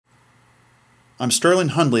I'm Sterling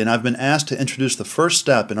Hundley, and I've been asked to introduce the first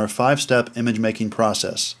step in our 5-step image making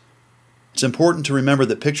process. It's important to remember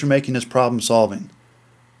that picture making is problem solving.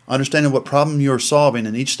 Understanding what problem you are solving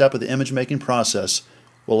in each step of the image making process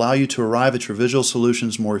will allow you to arrive at your visual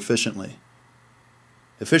solutions more efficiently.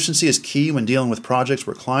 Efficiency is key when dealing with projects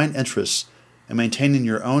where client interests and maintaining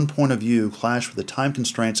your own point of view clash with the time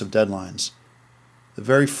constraints of deadlines. The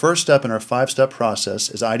very first step in our 5-step process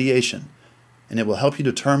is ideation, and it will help you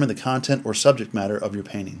determine the content or subject matter of your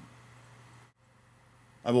painting.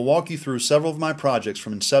 I will walk you through several of my projects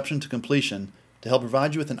from inception to completion to help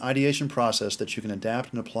provide you with an ideation process that you can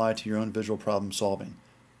adapt and apply to your own visual problem solving.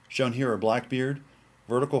 Shown here are Blackbeard,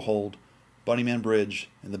 Vertical Hold, Bunnyman Bridge,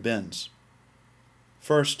 and the bins.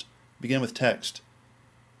 First, begin with text.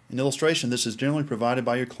 In illustration, this is generally provided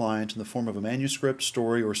by your client in the form of a manuscript,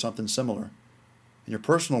 story, or something similar. In your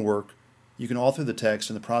personal work, you can alter the text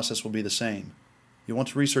and the process will be the same. You'll want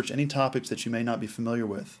to research any topics that you may not be familiar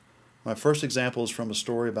with. My first example is from a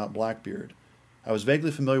story about Blackbeard. I was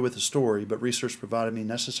vaguely familiar with the story, but research provided me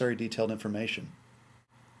necessary detailed information.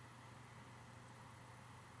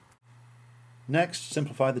 Next,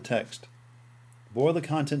 simplify the text. Boil the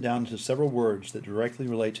content down into several words that directly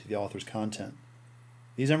relate to the author's content.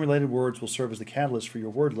 These unrelated words will serve as the catalyst for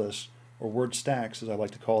your word lists, or word stacks as I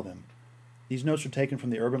like to call them. These notes are taken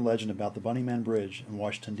from the urban legend about the Bunnyman Bridge in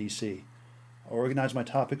Washington, D.C. I'll organize my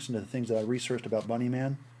topics into the things that I researched about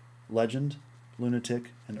Bunnyman, legend,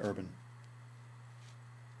 lunatic, and urban.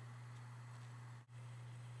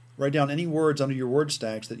 Write down any words under your word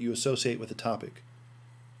stacks that you associate with the topic.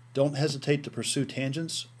 Don't hesitate to pursue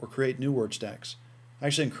tangents or create new word stacks. I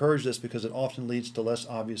actually encourage this because it often leads to less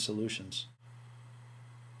obvious solutions.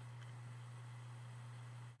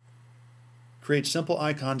 Create simple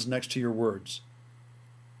icons next to your words.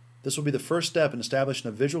 This will be the first step in establishing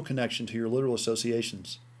a visual connection to your literal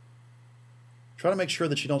associations. Try to make sure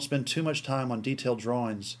that you don't spend too much time on detailed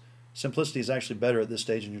drawings. Simplicity is actually better at this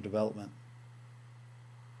stage in your development.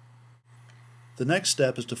 The next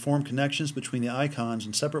step is to form connections between the icons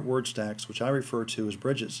and separate word stacks, which I refer to as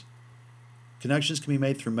bridges. Connections can be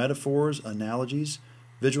made through metaphors, analogies,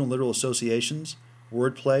 visual and literal associations,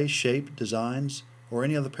 wordplay, shape, designs, or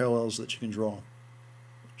any other parallels that you can draw.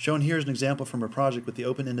 Shown here is an example from a project with the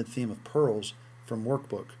open-ended theme of pearls from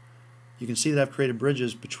Workbook. You can see that I've created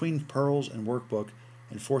bridges between pearls and Workbook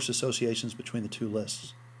and forced associations between the two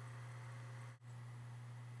lists.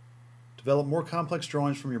 Develop more complex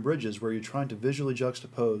drawings from your bridges where you're trying to visually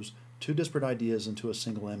juxtapose two disparate ideas into a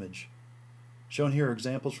single image. Shown here are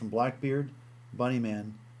examples from Blackbeard,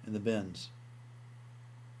 Bunnyman, and the bins.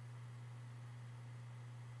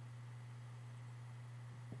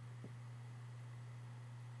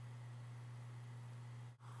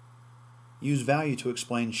 Use value to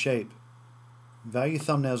explain shape. Value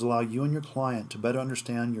thumbnails allow you and your client to better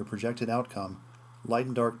understand your projected outcome, light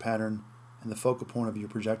and dark pattern, and the focal point of your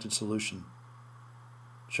projected solution.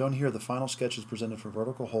 Shown here are the final sketches presented for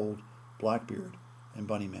Vertical Hold, Blackbeard, and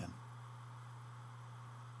Bunnyman.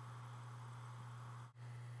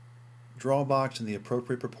 Draw a box in the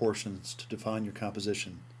appropriate proportions to define your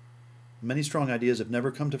composition. Many strong ideas have never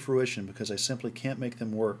come to fruition because I simply can't make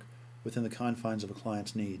them work within the confines of a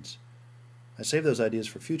client's needs. I save those ideas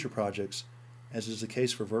for future projects, as is the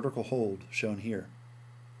case for Vertical Hold, shown here.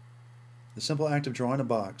 The simple act of drawing a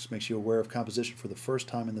box makes you aware of composition for the first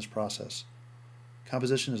time in this process.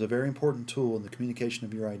 Composition is a very important tool in the communication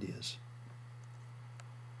of your ideas.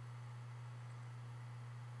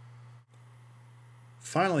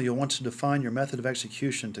 Finally, you'll want to define your method of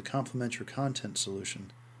execution to complement your content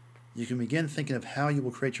solution. You can begin thinking of how you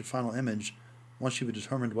will create your final image once you've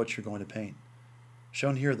determined what you're going to paint.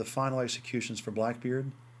 Shown here are the final executions for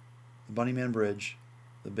Blackbeard, the Bunnyman Bridge,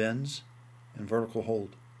 the bins, and Vertical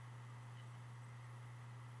Hold.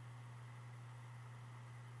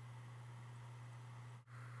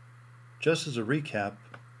 Just as a recap,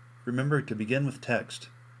 remember to begin with text.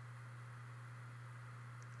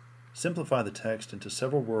 Simplify the text into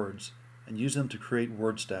several words and use them to create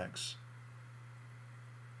word stacks.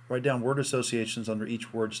 Write down word associations under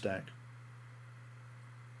each word stack.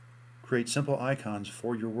 Create simple icons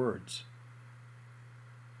for your words.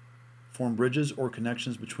 Form bridges or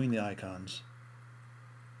connections between the icons.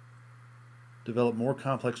 Develop more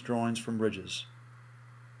complex drawings from bridges.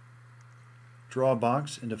 Draw a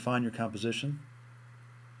box and define your composition.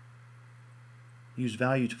 Use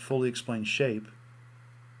value to fully explain shape.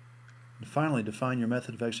 And finally, define your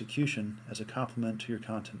method of execution as a complement to your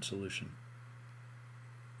content solution.